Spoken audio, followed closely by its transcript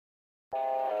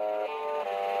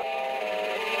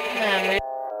Man, Ey,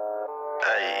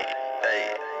 ey,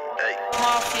 ey.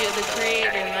 Mafia, the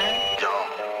creator, man. Young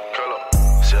Killer,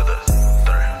 7,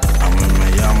 3. A mí me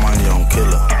llaman Young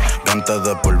Killer, gante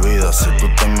de por vida. Si tú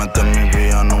te metes en mi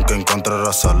vida, nunca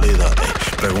encontrarás salida.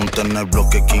 Ey, pregunta en el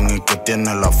bloque quién es que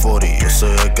tiene la 40. Yo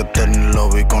soy el que tiene el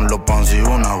lobby con los pants y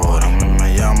una body. A mí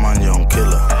me llaman Young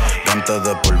Killer, gante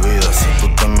de por vida. Si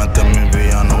tú te metes en mi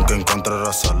vida, nunca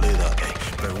encontrarás salida. Ey,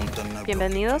 pregunta en el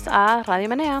Bienvenidos a Radio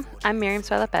Menea. I'm Miriam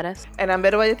Suela Perez. And I'm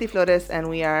Vero Valleti Flores, and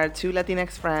we are two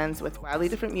Latinx friends with wildly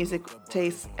different music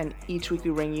tastes, and each week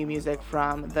we bring you music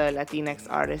from the Latinx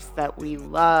artists that we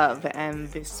love. And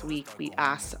this week we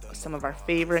asked some of our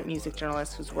favorite music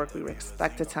journalists whose work we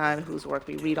respect a ton, whose work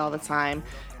we read all the time,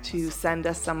 to send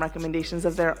us some recommendations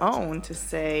of their own to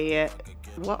say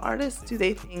what artists do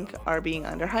they think are being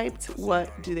underhyped, what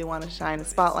do they want to shine a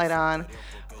spotlight on,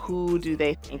 who do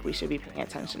they think we should be paying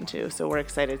attention to. So we're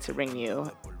excited to bring you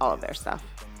all of their stuff.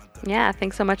 Yeah,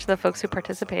 thanks so much to the folks who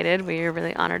participated. We are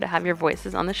really honored to have your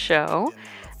voices on the show.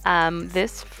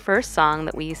 This first song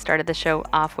that we started the show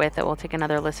off with that we'll take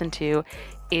another listen to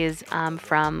is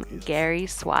from Gary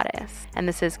Suarez. And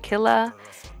this is Killa,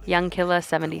 Young Killa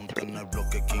 73. En el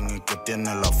bloque quién es que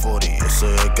tiene la 40. Yo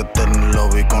soy el que tiene el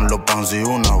lobby con los pants y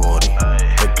una body.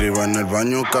 Escribo en el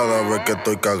baño cada vez que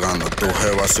estoy cagando. Tu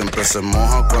jeva siempre se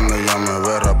moja cuando ella me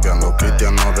ve rapeando.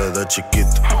 Cristiano desde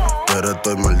chiquito, pero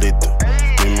estoy maldito.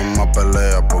 Mi mamá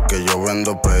pelea porque yo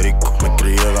vendo perico. Me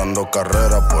crié dando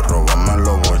carreras por robarme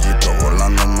los bollitos.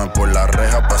 Volándome por la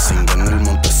reja pa' cingar en el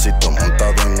montecito.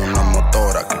 Montado en una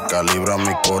motora que calibra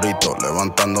mi corito.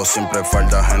 Levantando siempre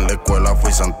faldas en la escuela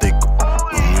fui santico.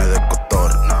 No me de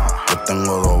cotor, yo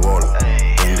tengo 2 bolas.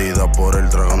 Prendida por el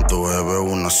dragón tu bebé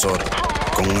una sola.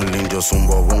 Con el indio es un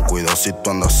bobón, cuidado si tú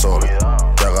andas solo.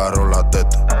 Te agarro la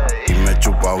teta y me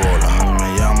chupa bola. A mí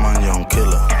me llaman Young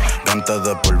Killer, gante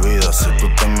de por vida. Si tú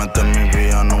te metes en mi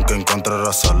vida, nunca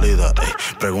encontrarás salida. Ey,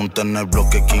 pregunta en el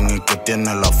bloque quién es que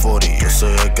tiene la 40. Yo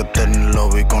soy el que tiene el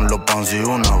lobby con los pants y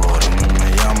una body. A mí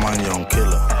me llaman Young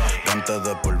Killer, gante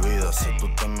de por vida. Si tú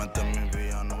te metes en mi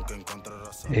vida, nunca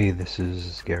encontrarás salida. Hey, this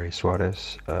is Gary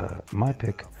Suarez. My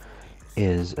pick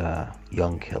is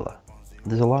Young Killa.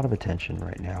 There's a lot of attention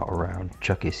right now around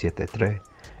Chucky 73,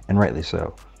 and rightly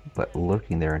so. But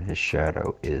lurking there in his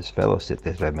shadow is fellow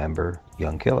 73 member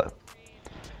Young Killa.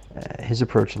 His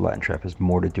approach to Latin trap has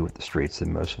more to do with the streets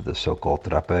than most of the so-called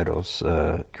traperos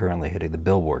currently hitting the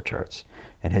Billboard charts.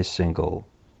 And his single,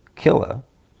 Killa,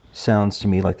 sounds to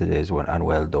me like the days when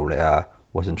Anuel AA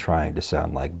wasn't trying to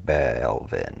sound like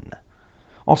Belvin.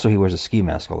 Also, he wears a ski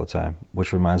mask all the time,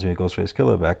 which reminds me of Ghostface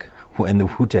Killah back when the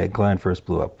Wu-Tang Clan first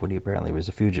blew up, when he apparently was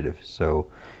a fugitive. So,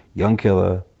 Young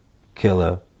Killa,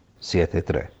 Killa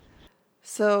 73.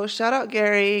 So shout out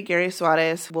Gary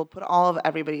Suarez. We'll put all of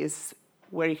everybody's,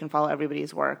 where you can follow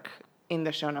everybody's work in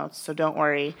the show notes, so don't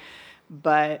worry.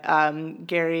 But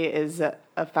Gary is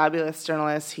a fabulous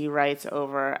journalist. He writes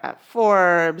over at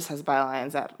Forbes, has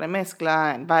bylines at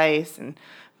Remezcla and Vice and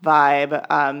Vibe,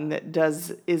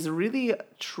 is really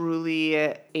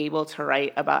truly able to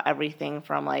write about everything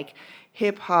from like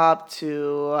hip hop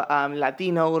to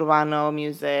Latino urbano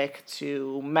music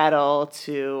to metal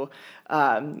to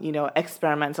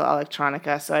experimental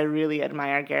electronica. So I really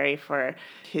admire Gary for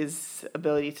his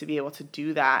ability to be able to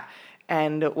do that.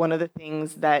 And one of the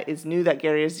things that is new that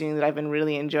Gary is doing that I've been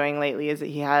really enjoying lately is that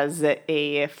he has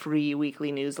a free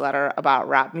weekly newsletter about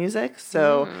rap music.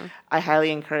 So I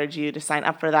highly encourage you to sign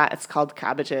up for that. It's called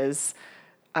Cabbages.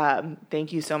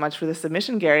 Thank you so much for the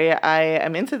submission, Gary. I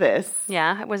am into this.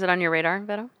 Yeah, was it on your radar,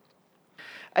 Vero?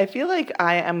 I feel like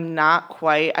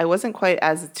I wasn't quite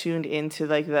as tuned into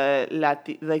like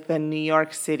the New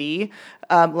York City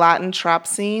Latin trap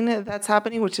scene that's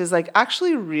happening, which is like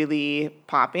actually really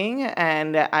popping,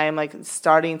 and I'm like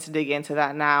starting to dig into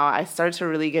that now. I started to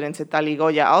really get into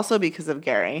Taligoya also because of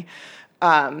Gary.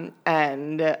 And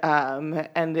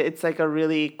it's like a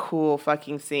really cool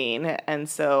fucking scene, and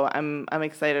so I'm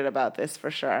excited about this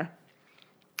for sure.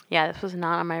 Yeah, this was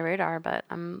not on my radar, but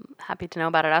I'm happy to know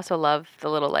about it. I also love the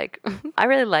little, like, I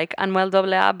really like Anuel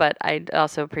AA, but I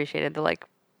also appreciated the, like,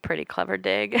 pretty clever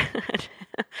dig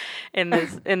in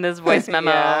this voice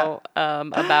memo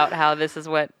about how this is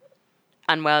what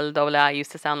Anuel AA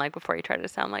used to sound like before he tried to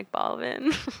sound like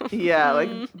Balvin. Yeah, like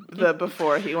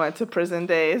before he went to prison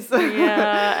days.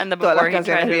 Yeah, and the before he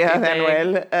tried to be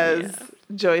Anuel, as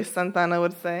Joyce Santana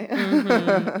would say.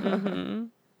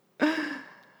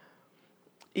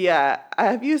 Yeah,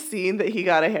 have you seen that he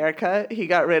got a haircut? He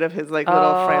got rid of his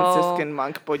little Franciscan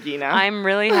monk pollina. I'm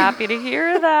really happy to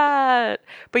hear that.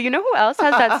 But you know who else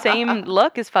has that same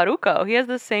look is Farruko. He has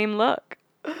the same look.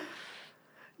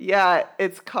 Yeah,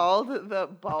 it's called the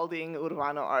balding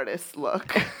Urbano artist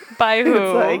look. By who?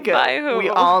 It's like, By who? we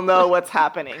all know what's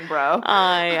happening, bro.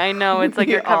 I know. It's like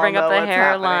We you're covering all up know the what's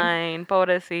hairline.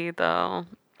 Pobrecito.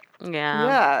 Yeah.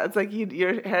 Yeah, it's like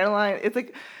your hairline. It's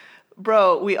like,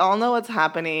 bro, we all know what's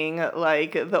happening.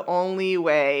 Like, the only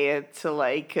way to,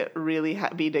 like, really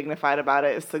be dignified about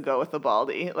it is to go with the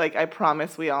baldy. Like, I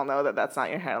promise we all know that that's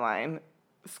not your hairline.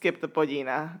 Skip the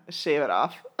pollina. Shave it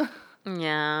off.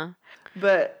 Yeah.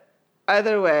 But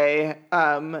either way,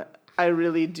 I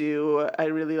really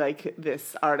like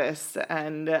this artist,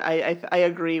 and I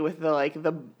agree with I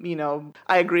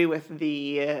agree with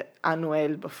the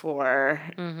Anuel before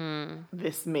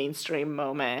this mainstream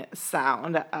moment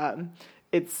sound.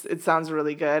 It sounds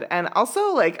really good, and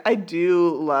also like I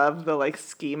do love the like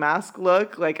ski mask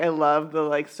look. Like I love the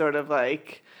like sort of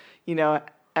like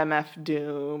MF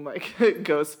Doom like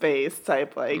Ghostface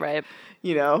type like Right.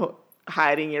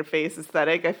 hiding your face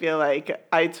aesthetic. I feel like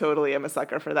I totally am a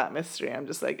sucker for that mystery. I'm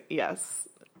just like, yes,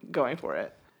 going for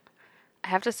it. I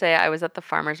have to say, I was at the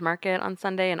farmer's market on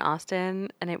Sunday in Austin,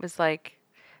 and it was like,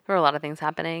 there were a lot of things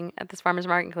happening at this farmer's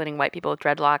market, including white people with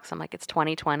dreadlocks. I'm like, it's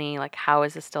 2020. Like, how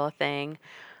is this still a thing?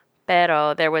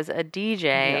 Pero there was a DJ.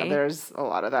 Yeah, there's a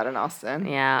lot of that in Austin.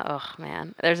 Yeah, oh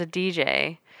man. There's a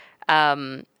DJ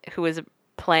who was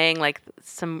playing like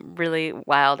some really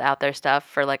wild out there stuff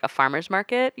for like a farmer's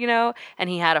market, and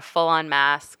he had a full-on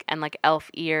mask and like elf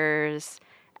ears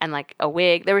and like a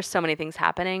wig. There were so many things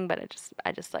happening, but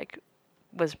I just like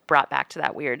was brought back to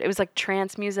that weird. It was like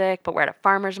trance music, but we're at a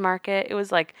farmer's market. It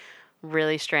was like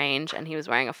really strange, and he was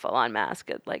wearing a full-on mask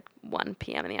at like 1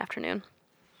 p.m. in the afternoon.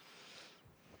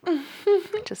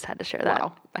 Just had to share that.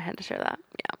 Wow. I had to share that.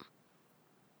 Yeah.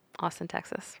 Austin,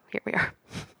 Texas. Here we are.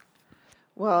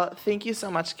 Well, thank you so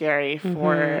much, Gary,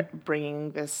 for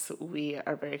bringing this. We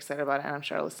are very excited about it, and I'm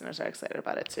sure our listeners are excited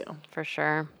about it too. For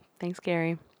sure. Thanks,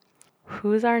 Gary.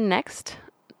 Who's our next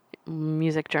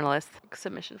music journalist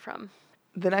submission from?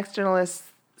 The next journalist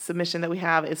submission that we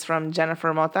have is from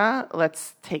Jennifer Mota.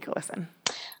 Let's take a listen.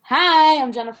 Hi,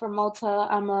 I'm Jennifer Mota.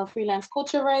 I'm a freelance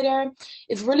culture writer.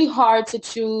 It's really hard to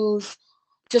choose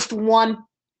just one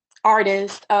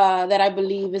artist that I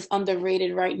believe is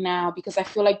underrated right now because I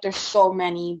feel like there's so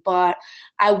many, but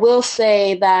I will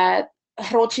say that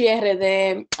Rochi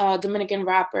RD, Dominican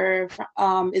rapper,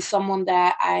 is someone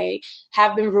that I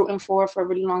have been rooting for a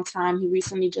really long time. He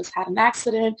recently just had an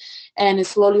accident and is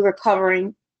slowly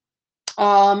recovering.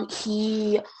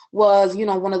 He was,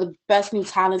 one of the best new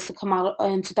talents to come out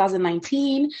in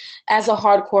 2019 as a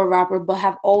hardcore rapper, but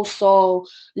have also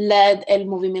led El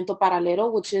Movimiento Paralelo,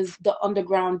 which is the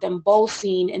underground dembow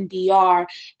scene in DR.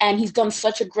 And he's done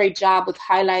such a great job with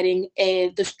highlighting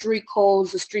the street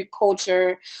codes, the street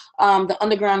culture, the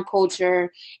underground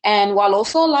culture. And while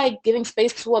also like giving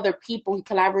space to other people, he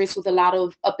collaborates with a lot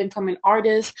of up and coming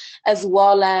artists, as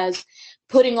well as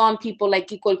putting on people like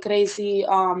Kiko El Crazy.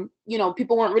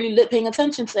 People weren't really paying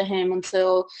attention to him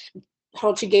until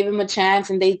Rochi gave him a chance,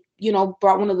 and they,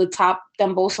 brought one of the top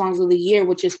dembow songs of the year,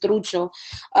 which is Trucho.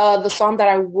 The song that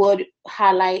I would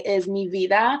highlight is Mi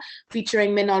Vida,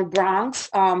 featuring Menor Bronx,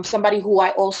 somebody who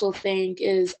I also think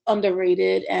is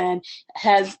underrated and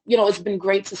has, it's been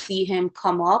great to see him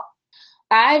come up.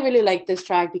 I really like this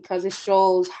track because it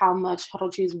shows how much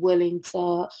Rochi is willing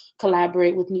to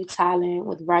collaborate with new talent,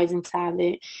 with rising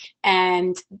talent.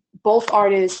 And both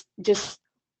artists just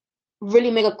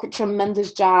really make a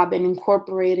tremendous job in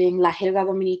incorporating La Jerga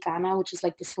Dominicana, which is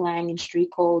like the slang and street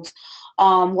codes,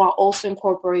 while also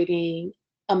incorporating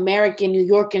American, New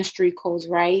York street codes,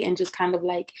 right? And just kind of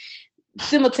like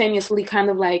simultaneously kind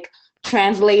of like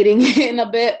translating in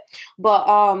a bit. But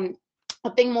I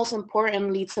think most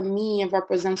importantly to me, it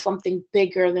represents something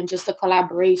bigger than just a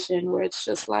collaboration where it's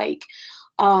just like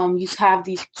you have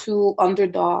these two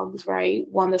underdogs, right?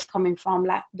 One that's coming from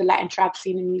the Latin trap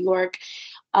scene in New York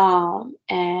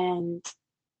and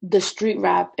the street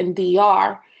rap in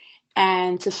DR.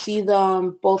 And to see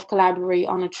them both collaborate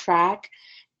on a track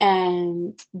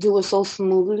and do it so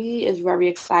smoothly is very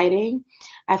exciting.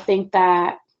 I think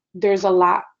that there's a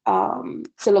lot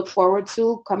to look forward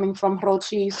to coming from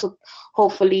Rochi. So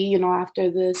hopefully, after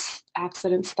this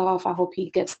accident stuff, I hope he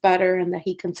gets better and that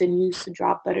he continues to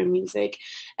drop better music.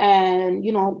 And,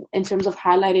 in terms of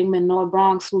highlighting Menor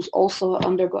Bronx, who's also an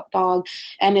underdog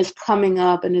and is coming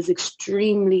up and is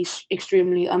extremely,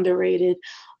 extremely underrated.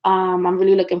 I'm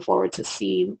really looking forward to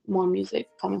see more music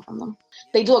coming from them.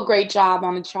 They do a great job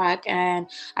on the track, and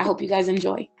I hope you guys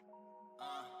enjoy.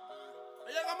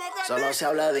 Solo se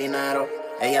habla de dinero.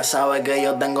 Ella sabe que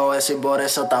yo tengo eso y por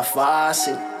eso está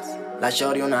fácil. La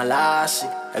shorty una lassie.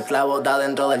 El clavo está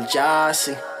dentro del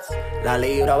chasis. La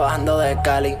libra bajando de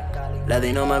Cali. Le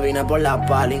di no me vine por la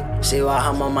pali. Si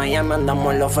bajamos a Miami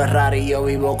andamos en los Ferrari. Yo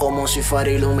vivo como si fuera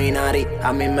Illuminati.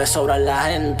 A mí me sobra la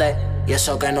gente. Y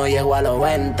eso que no llego a los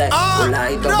 20. Un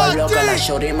ladito para bloque, la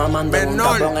shorty mamando en un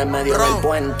tapón en medio del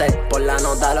puente. Por la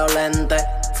nota los lentes.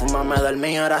 Fúmame del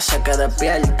mío, ahora sé que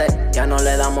despierte. Ya no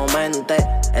le damos mente.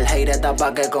 El hate está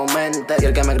pa' que comente. Y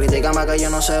el que me critica más que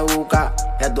yo no se busca.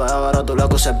 Esto es oro, tu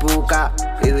loco se puca.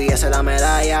 Viví esa es la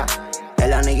medalla.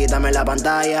 El aniquita en la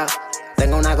pantalla.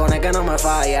 Tengo una cone que no me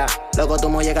falla. Loco, tú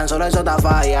me llegan solo, eso te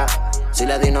falla. Si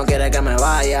le di no quiere que me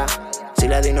vaya. Si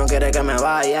le di no quiere que me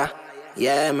vaya.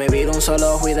 Yeah, mi vida un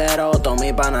solo juidero. Todo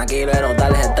mi pana killero,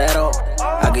 tarjetero.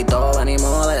 Aquí todos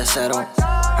venimos de cero.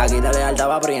 Aquí de lealtad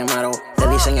va primero. De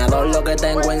diseñador lo que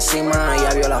tengo encima.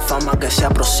 Ya vio la fama que se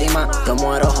aproxima. Yo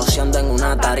muero joseando en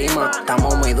una tarima.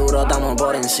 Estamos muy duros, estamos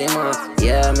por encima.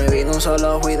 Yeah, mi vida un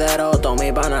solo juidero. Todo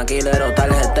mi pana killero,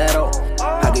 tarjetero.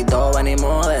 Aquí todos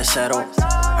venimos de cero.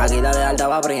 Aquí la lealtad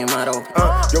va primero.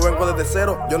 Yo vengo desde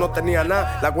cero, yo no tenía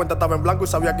nada. La cuenta estaba en blanco y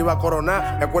sabía que iba a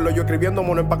coronar. Me acuerdo yo escribiendo,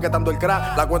 mono empaquetando el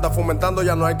crack. La cuenta fomentando,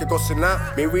 ya no hay que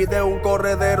cocinar. Mi vida es un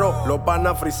corredero. Los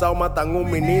panas frisados matan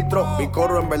un ministro. Mi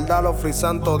coro en verdad lo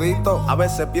frisan todito. A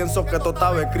veces pienso que todo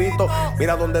estaba escrito.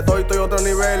 Mira donde estoy a otro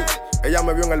nivel. Ella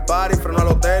me vio en el party, frenó al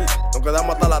hotel. Nos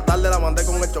quedamos hasta la tarde, la mandé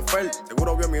con el chofer.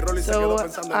 Seguro vio mi rol y se quedó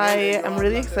pensando en I ella. am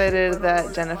really excited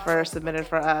that Jennifer submitted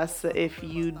for us. If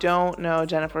you don't know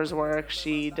Jennifer's work,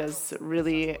 she does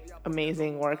really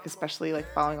amazing work, especially like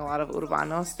following a lot of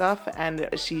Urbano stuff. And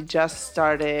she just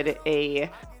started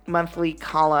a monthly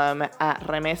column at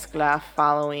Remezcla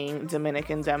following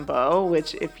Dominican Dembo,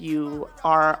 which if you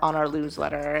are on our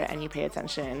newsletter and you pay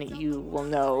attention, you will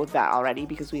know that already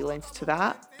because we linked to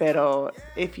that. Pero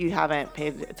if you haven't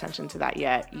paid attention to that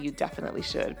yet, you definitely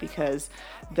should, because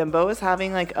Dembo is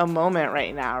having like a moment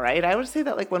right now, right? I would say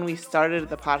that like when we started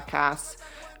the podcast,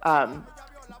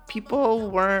 people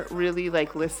weren't really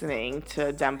like listening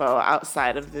to Dembo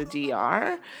outside of the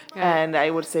DR. And I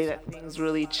would say that things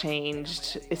really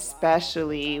changed,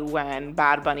 especially when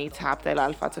Bad Bunny tapped El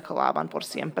Alfa to collab on Por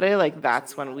Siempre. Like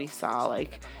that's when we saw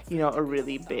like, you know, a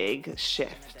really big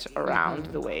shift around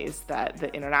the ways that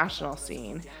the international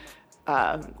scene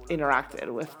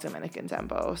interacted with Dominican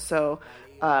Dembo. So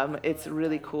it's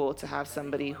really cool to have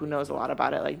somebody who knows a lot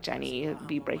about it, like Jenny,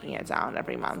 be breaking it down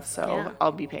every month. So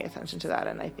I'll be paying attention to that.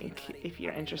 And I think if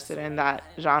you're interested in that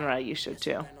genre, you should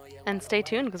too. And stay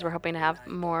tuned because we're hoping to have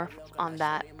more on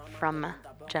that from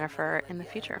Jennifer in the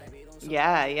future.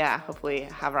 Yeah. Hopefully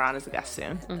have her on as a guest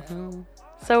soon. Mm-hmm.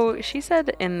 So she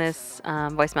said in this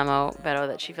voice memo, Vero,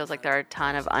 that she feels like there are a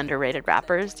ton of underrated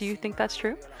rappers. Do you think that's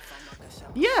true?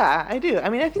 Yeah, I do. I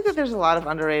mean, I think that there's a lot of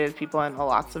underrated people in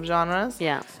lots of genres.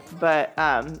 Yeah. But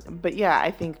yeah,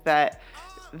 I think that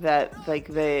like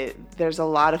there's a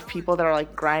lot of people that are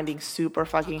like grinding super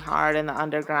fucking hard in the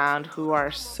underground who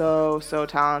are so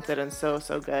talented and so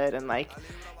good and like,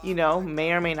 you know,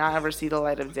 may or may not ever see the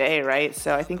light of day, right?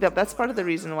 So I think that that's part of the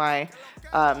reason why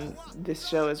this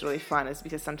show is really fun, is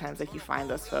because sometimes like you find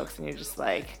those folks and you're just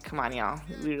like, come on, y'all,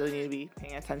 we really need to be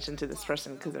paying attention to this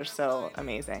person because they're so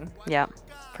amazing. Yeah,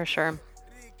 for sure.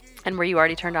 And were you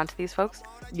already turned on to these folks?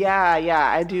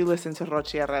 Yeah, I do listen to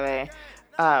Rochi RD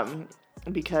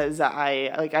because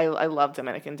I love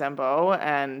Dominican Dembo,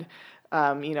 and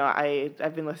you know,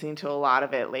 I've been listening to a lot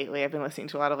of it lately. I've been listening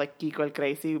to a lot of like Kiko el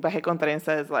Crazy. Baje con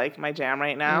Trenza is like my jam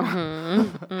right now.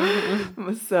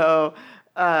 Mm-hmm. So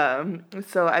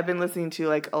I've been listening to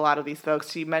like a lot of these folks.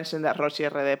 She mentioned that Rochi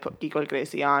RD put Kiko el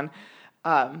Crazy on.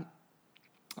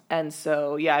 And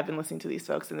so, yeah, I've been listening to these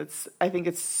folks, and I think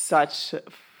it's such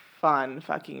fun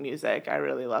fucking music. I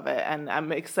really love it. And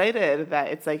I'm excited that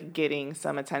it's like getting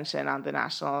some attention on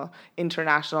the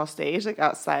international stage, like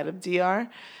outside of DR.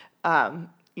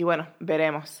 Y bueno,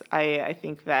 veremos. I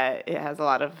think that it has a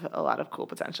lot of cool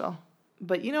potential.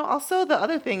 But, you know, also the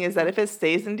other thing is that if it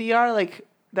stays in DR, like,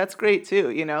 that's great too,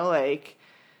 you know, like,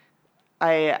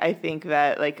 I think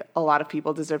that, like, a lot of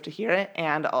people deserve to hear it,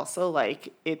 and also,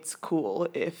 like, it's cool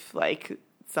if, like,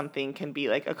 something can be,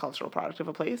 like, a cultural product of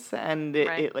a place, and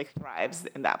it like, thrives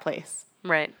in that place.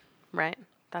 Right.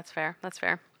 That's fair.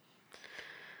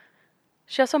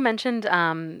 She also mentioned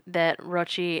that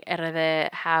Rochi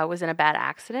RD was in a bad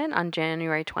accident on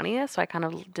January 20th, so I kind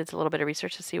of did a little bit of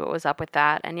research to see what was up with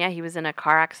that. And, yeah, he was in a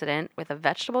car accident with a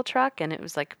vegetable truck, and it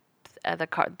was, like,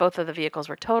 both of the vehicles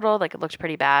were totaled. Like, it looked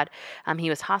pretty bad. He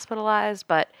was hospitalized,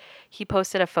 but he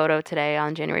posted a photo today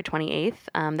on January 28th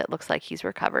that looks like he's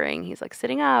recovering. He's like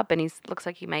sitting up, and looks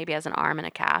like he maybe has an arm in a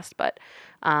cast, but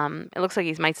it looks like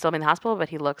he might still be in the hospital, but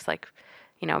he looks like,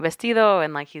 vestido,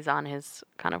 and like he's on his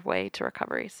kind of way to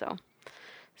recovery. So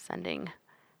sending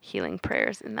healing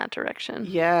prayers in that direction.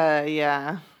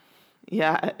 Yeah.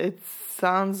 It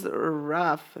sounds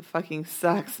rough. It fucking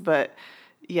sucks, but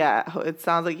yeah, it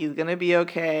sounds like he's gonna be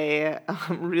okay.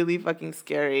 Really fucking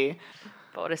scary.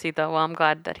 Pobrecito. Well, I'm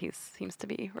glad that he seems to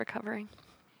be recovering.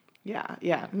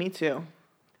 Yeah, me too.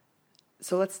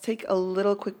 So let's take a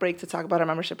little quick break to talk about our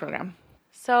membership program.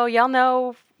 So y'all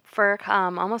know for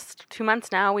almost 2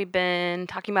 months now, we've been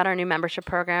talking about our new membership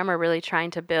program. We're really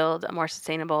trying to build a more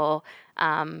sustainable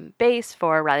base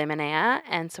for Radio Menea.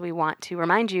 And so we want to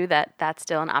remind you that that's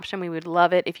still an option. We would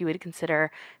love it if you would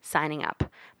consider signing up.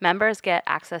 Members get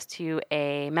access to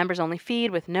a members-only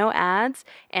feed with no ads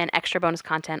and extra bonus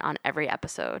content on every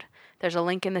episode. There's a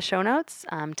link in the show notes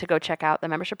to go check out the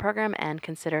membership program and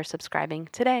consider subscribing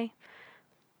today.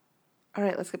 All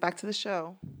right, let's get back to the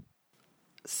show.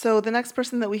 So the next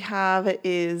person that we have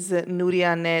is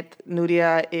Nuria Net.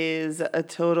 Nuria is a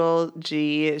total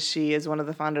G. She is one of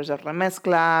the founders of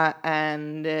Remezcla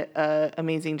and an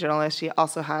amazing journalist. She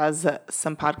also has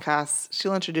some podcasts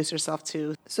she'll introduce herself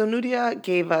to. So Nuria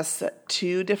gave us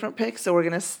 2 different picks. So we're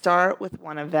going to start with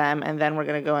one of them, and then we're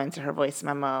going to go into her voice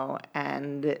memo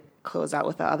and close out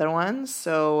with the other one.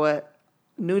 So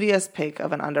Nuria's pick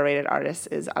of an underrated artist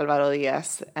is Alvaro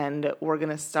Diaz, and we're going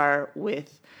to start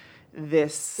with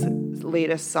this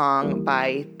latest song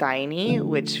by Tiny,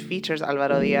 which features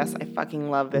Alvaro Diaz. I fucking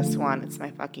love this one. It's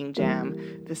my fucking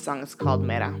jam. This song is called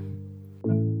Mera.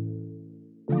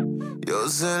 Yo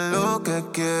sé lo que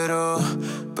quiero,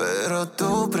 pero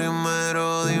tú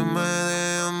primero dime,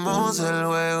 dejemos el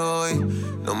juego y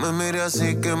no me mires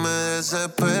así que me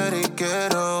desespero y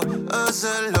quiero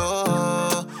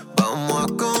hacerlo. Vamos a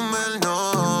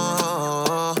comernos,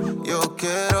 yo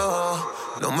quiero.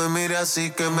 No me mires así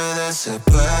que me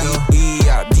desespero. Y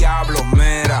a diablo,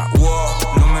 mera,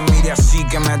 wow. No me mires así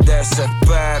que me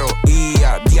desespero. Y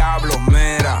a diablo,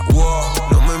 mera, wow.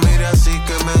 No me mires así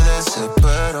que me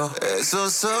desespero.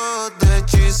 Esos ojos de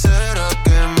hechicera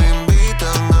que me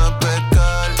invitan a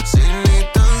pecar. Sin ni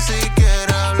tan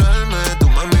siquiera hablarme. Tú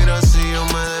me miras así, yo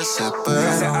me desespero.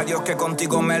 Gracias a Dios que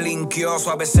contigo me linkeó.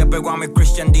 Suave se pegó a mi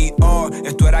Christian Dior.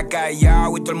 Esto era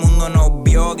callado y todo el mundo nos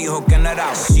vio. Dijo que no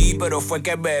era así, pero fue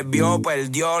que bebió,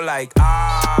 perdió, like,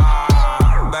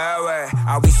 bebé,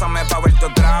 avísame pa' verte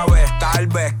otra vez, tal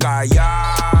vez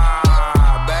callar,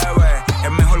 bebé,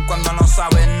 es mejor cuando no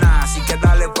sabes nada, así que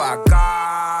dale pa'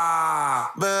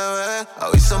 acá. Bebé,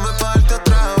 avísame pa' verte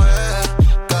otra vez,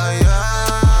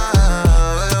 callar,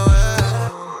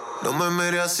 bebé, no me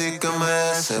mires así que me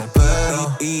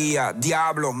desespero. Y a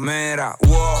diablo, mera,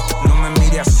 wow, no me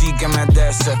mires así que me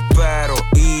desespero.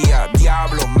 Y a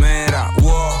diablo, mera,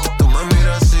 wow.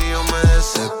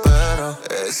 Desespero.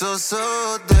 Esos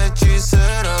ojos de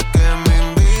hechicera que me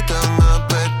invitan a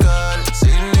pecar.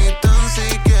 Sin ni tan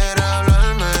siquiera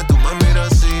hablarme. Tú me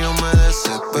miras y yo me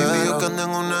desespero. Baby, yo que ando en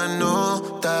una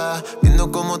nota,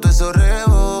 viendo cómo todo eso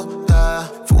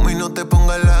rebota. Fuma y no te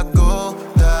pongas la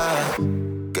gota,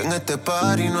 que en este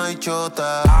party no hay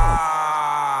chota.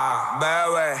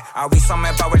 Bebé,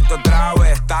 avísame pa' verte otra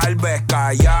vez, tal vez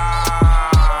callar.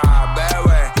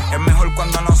 Bebé, es mejor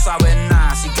cuando no sabes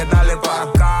nada, así que dale pa'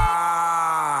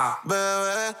 acá.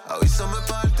 Bebé, avísame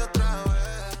pa' verte otra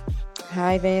vez.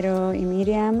 Hi Vero y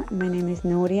Miriam, my name is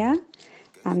Nuria.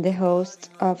 I'm the host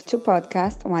of 2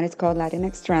 podcasts. One is called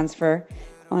Latinx Transfer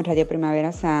on Radio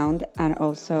Primavera Sound, and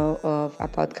also of a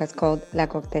podcast called La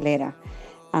Coctelera.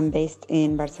 I'm based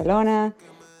in Barcelona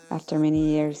after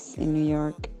many years in New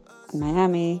York and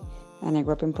Miami, and I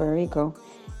grew up in Puerto Rico.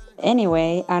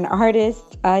 Anyway, an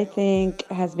artist I think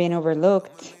has been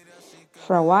overlooked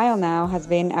for a while now has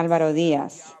been Alvaro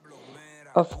Diaz.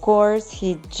 Of course,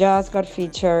 he just got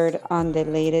featured on the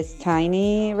latest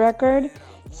Tiny record,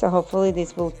 so hopefully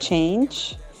this will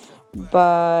change.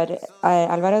 But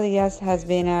Alvaro Diaz has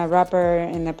been a rapper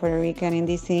in the Puerto Rican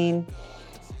indie scene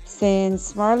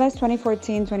since more or less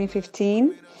 2014,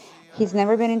 2015. He's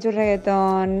never been into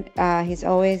reggaeton. He's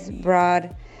always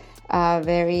brought a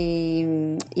very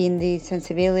indie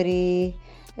sensibility,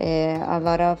 a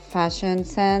lot of fashion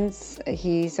sense.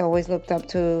 He's always looked up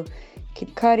to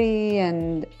Kid Cudi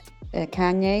and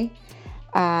Kanye.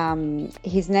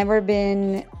 He's never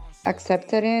been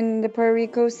accepted in the Puerto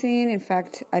Rico scene. In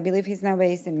fact, I believe he's now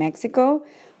based in Mexico,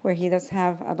 where he does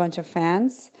have a bunch of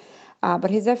fans. But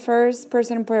he's the first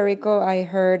person in Puerto Rico I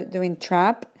heard doing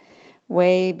trap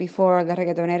way before the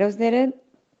reggaetoneros did it.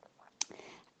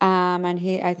 And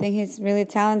I think he's really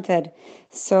talented.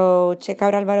 So check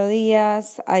out Alvaro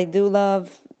Diaz. I do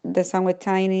love the song with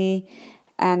Tiny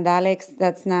and Alex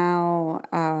that's now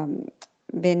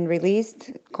been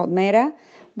released called Mera.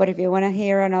 But if you want to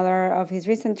hear another of his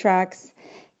recent tracks,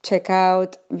 check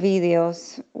out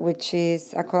Videos, which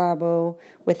is a collabo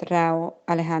with Rauw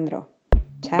Alejandro.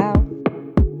 Ciao.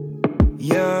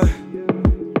 Yeah.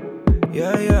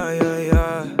 Yeah, yeah, yeah,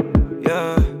 yeah,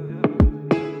 yeah.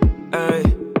 Ey.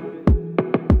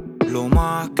 Lo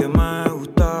más que me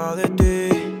gusta de ti,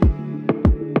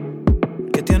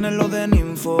 que tienes lo de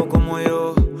ninfo como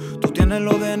yo. Tú tienes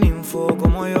lo de ninfo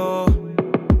como yo.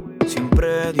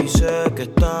 Siempre dice que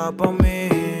está pa' mí.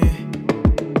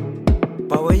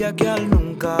 Pa' bellaquear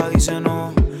nunca dice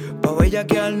no. Pa'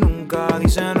 bellaquear nunca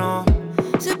dice no.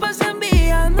 Se pasa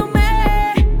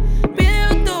enviándome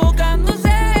videos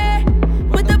tocándose,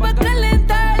 puesta pa'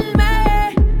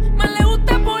 calentarme, más le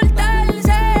gusta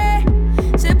portarse.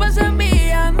 Se pasa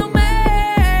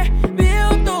enviándome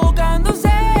videos tocándose,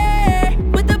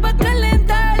 puesta pa'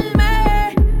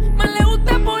 calentarme, más le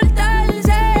gusta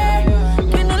portarse.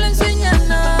 Que no le enseña a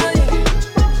nadie,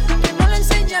 que no le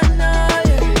enseña a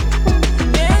nadie.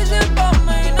 Eso es pa'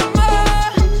 mí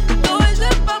nomás, todo eso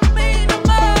es pa' mí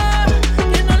nomás.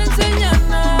 Que no le enseña a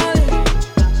nadie,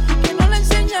 que no le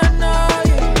enseña a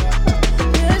nadie.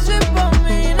 Eso es pa'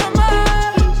 mí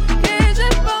nomás, que eso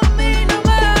es pa' mí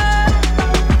nomás.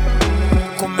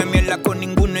 Come mierda con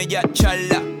ninguno, ella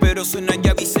charla, pero suena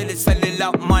llave y se le sale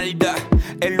la maldad.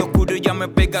 En lo oscuro ya me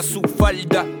pega su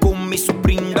falda, con mi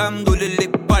Supreme dándole la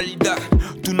espalda.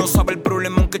 Tú no sabes el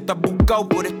problema que estás buscado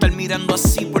por estar mirando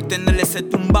así, por tenerle ese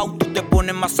tumbao. Tú te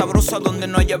pones más sabrosa donde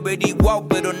no haya averiguado,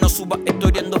 pero no subas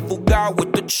historiando fugado.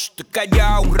 Estoy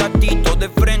callado un ratito de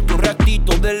frente, un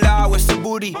ratito de lado. Ese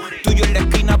booty tuyo en la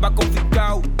esquina va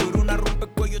confiscado. Por una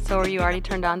rompecuello. So were you already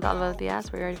turned on to Alvaro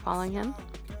Diaz? Were you already following him?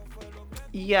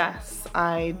 Yes,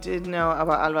 I did know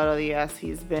about Alvaro Diaz.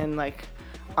 He's been like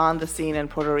on the scene in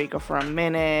Puerto Rico for a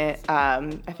minute. I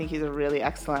think he's a really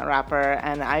excellent rapper,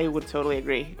 and I would totally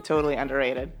agree. Totally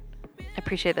underrated. I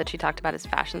appreciate that she talked about his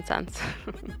fashion sense.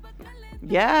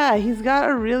 Yeah, he's got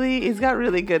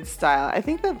really good style. I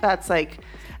think that's like,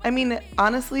 I mean,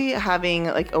 honestly, having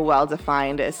like a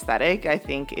well-defined aesthetic, I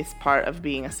think is part of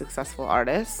being a successful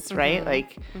artist, right?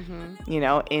 Like, you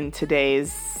know, in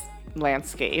today's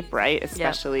landscape, right?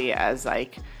 Especially as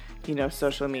like, you know,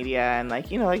 social media and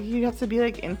like, you know, like you have to be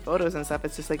like in photos and stuff.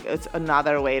 It's just like, it's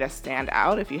another way to stand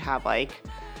out if you have like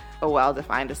a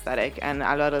well-defined aesthetic. And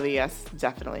Alvaro Diaz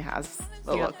definitely has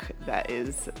a look that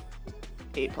is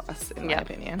A+ in my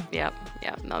opinion. Yep.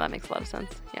 No, that makes a lot of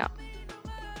sense. Yeah.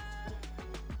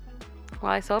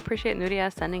 Well, I so appreciate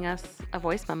Nuria sending us a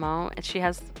voice memo. And she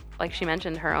has, like she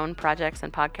mentioned, her own projects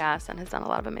and podcasts and has done a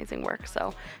lot of amazing work.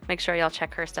 So make sure y'all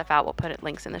check her stuff out. We'll put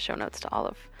links in the show notes to all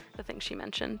of the things she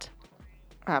mentioned.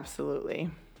 Absolutely.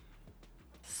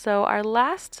 So our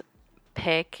last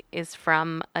pick is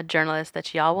from a journalist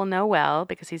that y'all will know well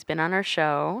because he's been on our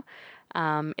show.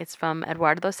 It's from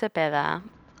Eduardo Cepeda.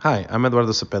 Hi, I'm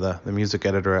Eduardo Cepeda, the music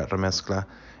editor at Remezcla,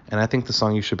 and I think the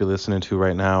song you should be listening to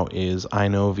right now is I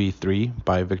Know V3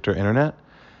 by Victor Internet.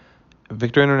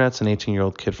 Victor Internet's an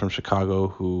 18-year-old kid from Chicago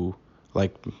who,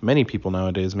 like many people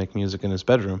nowadays, make music in his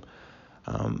bedroom.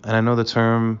 And I know the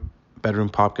term bedroom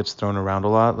pop gets thrown around a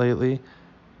lot lately,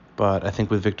 but I think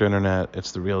with Victor Internet,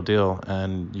 it's the real deal,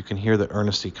 and you can hear the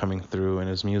earnesty coming through in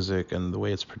his music and the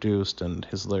way it's produced and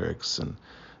his lyrics. And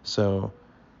so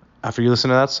after you listen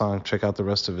to that song, check out the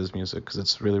rest of his music because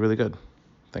it's really, really good.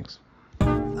 Thanks.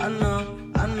 I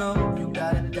know, you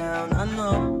got it down. I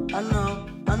know,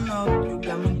 you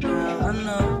got me down.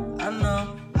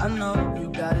 I know, you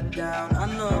got it down. I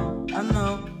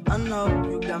know,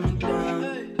 you got me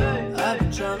down. I've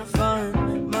been trying to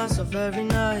find myself every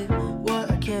night. What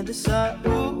I can't decide,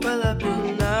 who will I be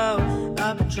now?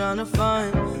 I've been trying to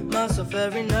find myself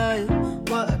every night.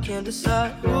 What I can't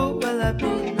decide, who will I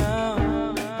be now?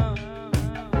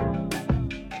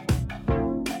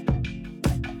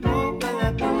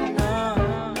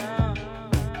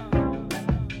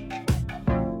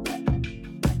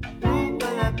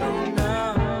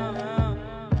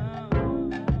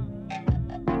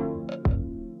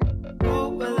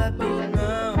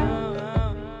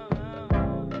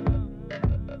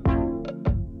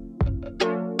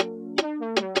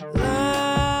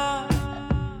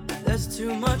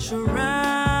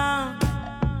 Around,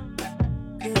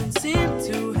 couldn't seem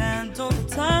to handle the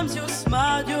times you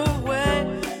smiled your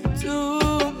way to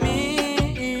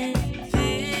me.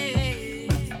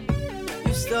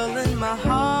 You've stolen my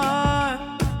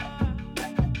heart,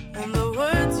 and the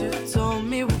words you told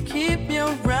me will keep me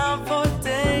around for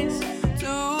days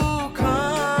to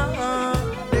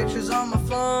come. Pictures on my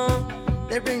phone,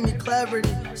 they bring me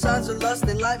clarity. Signs of lust,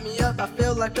 they light me up. I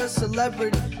feel like a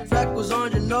celebrity. Freckles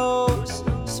on your nose.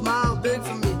 Smile big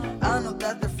for me. I know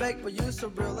that they're fake, but you so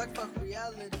real like fuck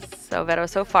reality. So Vero,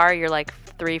 so far you're like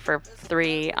 3 for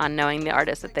 3 on knowing the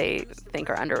artists that they think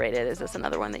are underrated. Is this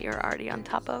another one that you're already on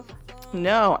top of?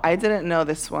 No, I didn't know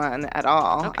this one at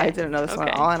all. Okay. I didn't know this one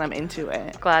at all, and I'm into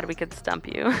it. Glad we could stump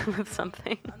you with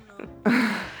something.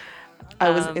 I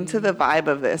was into the vibe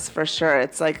of this for sure.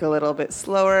 It's like a little bit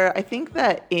slower. I think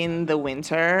that in the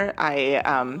winter, I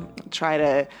try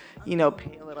to,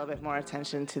 pay a little bit more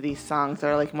attention to these songs that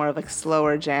are like more of like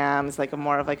slower jams, like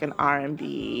more of like an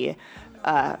R&B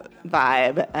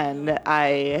vibe. And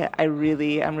I'm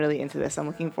really into this. I'm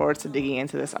looking forward to digging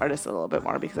into this artist a little bit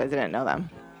more because I didn't know them.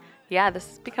 Yeah, this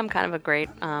has become kind of a great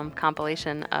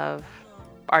compilation of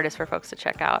artists for folks to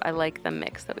check out. I like the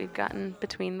mix that we've gotten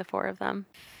between the 4 of them.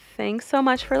 Thanks so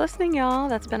much for listening, y'all.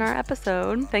 That's been our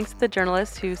episode. Thanks to the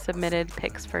journalists who submitted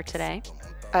picks for today.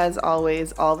 As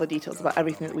always, all the details about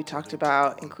everything that we talked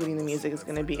about, including the music, is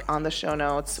going to be on the show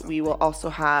notes. We will also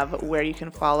have where you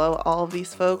can follow all of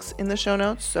these folks in the show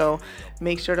notes, so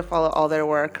make sure to follow all their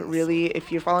work. Really,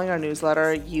 if you're following our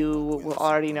newsletter, you will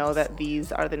already know that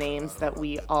these are the names that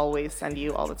we always send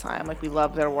you all the time. Like, we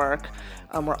love their work.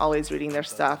 We're always reading their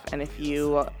stuff, and if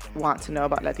you want to know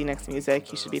about Latinx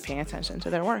music, you should be paying attention to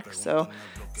their work. So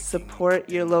support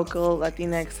your local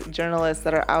Latinx journalists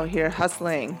that are out here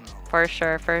hustling. For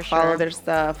sure. Follow their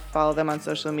stuff, follow them on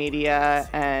social media,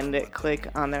 and click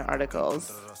on their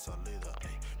articles.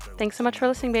 Thanks so much for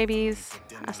listening, babies.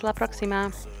 Hasta la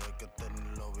próxima.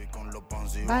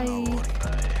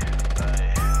 Bye.